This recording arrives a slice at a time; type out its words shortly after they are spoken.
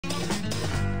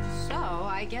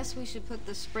I guess we should put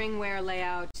the spring wear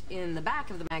layout in the back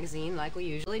of the magazine like we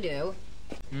usually do.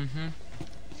 Mm-hmm.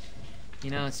 You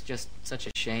know, it's just such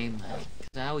a shame,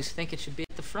 'cause I always think it should be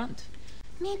at the front.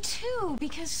 Me too,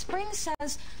 because spring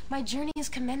says my journey is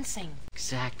commencing.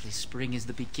 Exactly. Spring is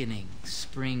the beginning.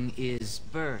 Spring is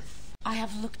birth. I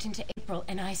have looked into April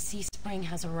and I see spring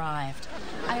has arrived.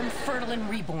 I am fertile and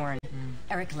reborn.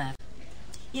 Eric Lev.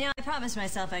 You know, I promised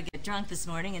myself I'd get drunk this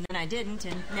morning, and then I didn't,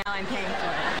 and now I'm paying for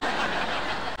it.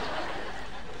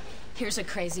 Here's a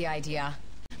crazy idea.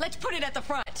 Let's put it at the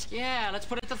front. Yeah, let's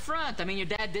put it at the front. I mean, your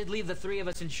dad did leave the three of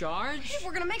us in charge. If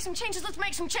we're gonna make some changes, let's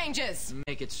make some changes.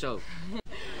 Make it so.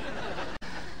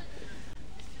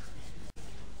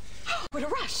 What a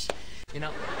rush. You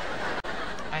know,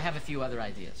 I have a few other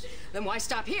ideas. Then why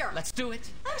stop here? Let's do it.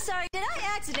 I'm sorry, did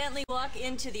I accidentally walk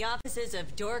into the offices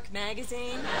of Dork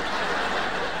Magazine?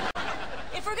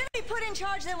 If we're gonna be put in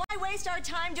charge, then why waste our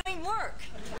time doing work?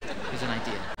 Here's an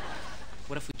idea.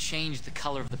 What if we change the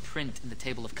color of the print in the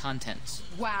table of contents?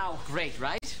 Wow. Great,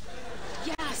 right?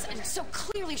 Yes, and it so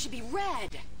clearly should be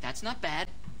red. That's not bad,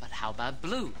 but how about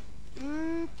blue?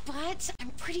 But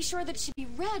I'm pretty sure that it should be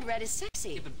red. Red is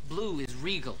sexy. Yeah, but blue is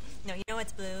regal. No, you know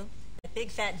what's blue? That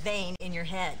big fat vein in your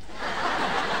head.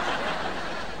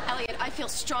 Eliot, I feel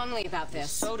strongly about this.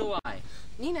 So do I.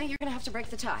 Nina, you're gonna have to break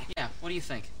the tie. Yeah, what do you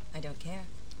think? I don't care.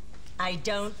 I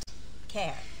don't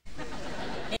care.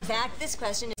 In fact, this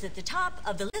question is at the top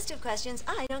of the list of questions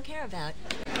I don't care about.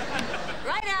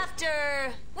 Right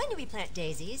after, when do we plant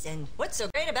daisies, and what's so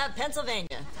great about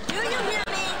Pennsylvania? Do you hear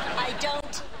me? I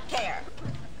don't care.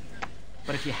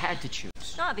 But if you had to choose...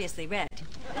 Obviously red.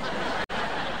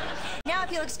 Now,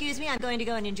 if you'll excuse me, I'm going to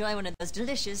go and enjoy one of those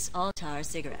delicious all-tar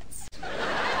cigarettes.